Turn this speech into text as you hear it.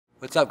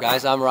What's up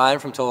guys, I'm Ryan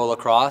from Total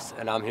Lacrosse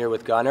and I'm here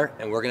with Gunner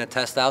and we're going to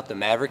test out the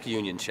Maverik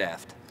Union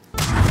shaft.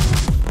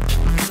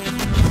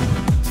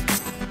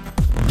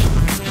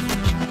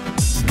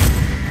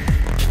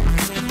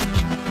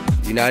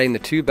 Uniting the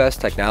two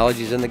best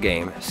technologies in the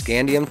game,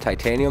 Scandium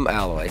Titanium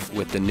alloy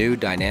with the new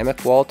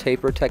dynamic wall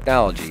taper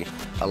technology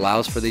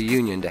allows for the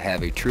Union to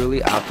have a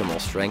truly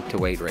optimal strength to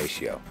weight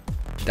ratio.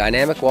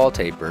 Dynamic wall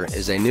taper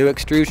is a new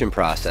extrusion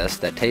process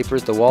that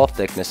tapers the wall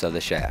thickness of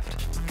the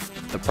shaft.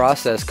 The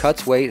process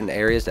cuts weight in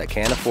areas that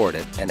can't afford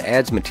it and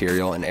adds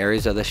material in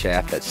areas of the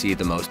shaft that see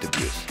the most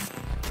abuse.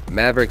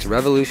 Maverik's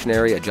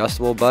revolutionary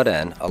adjustable butt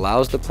end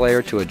allows the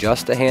player to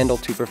adjust the handle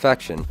to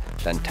perfection,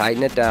 then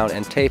tighten it down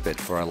and tape it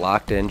for a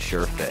locked-in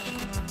sure fit.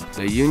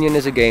 The Union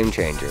is a game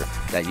changer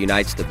that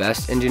unites the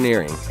best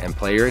engineering and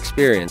player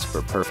experience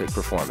for perfect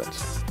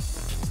performance.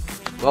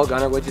 Well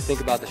Gunner, what did you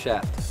think about the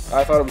shaft?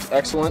 I thought it was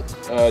excellent.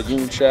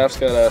 Union shaft's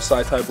got a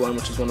side-type blend,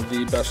 which is one of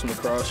the best in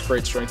lacrosse.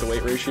 Great strength to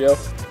weight ratio,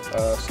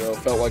 so it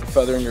felt like a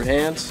feather in your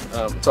hands.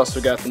 It's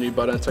also got the new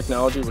butt end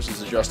technology, which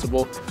is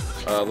adjustable.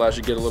 Allows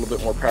you to get a little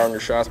bit more power in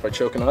your shots by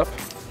choking up.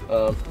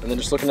 And then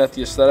just looking at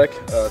the aesthetic,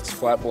 it's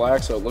flat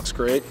black, so it looks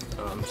great.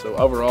 So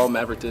overall,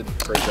 Maverik did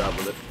a great job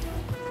with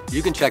it.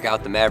 You can check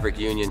out the Maverik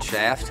Union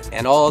shaft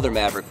and all other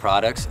Maverik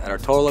products at our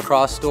Total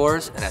Lacrosse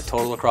stores and at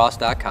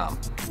totallacrosse.com.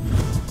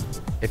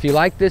 If you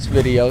like this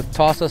video,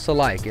 toss us a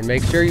like and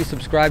make sure you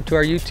subscribe to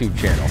our YouTube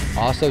channel.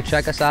 Also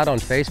check us out on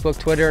Facebook,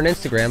 Twitter, and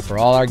Instagram for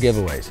all our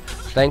giveaways.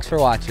 Thanks for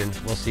watching.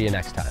 We'll see you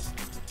next time.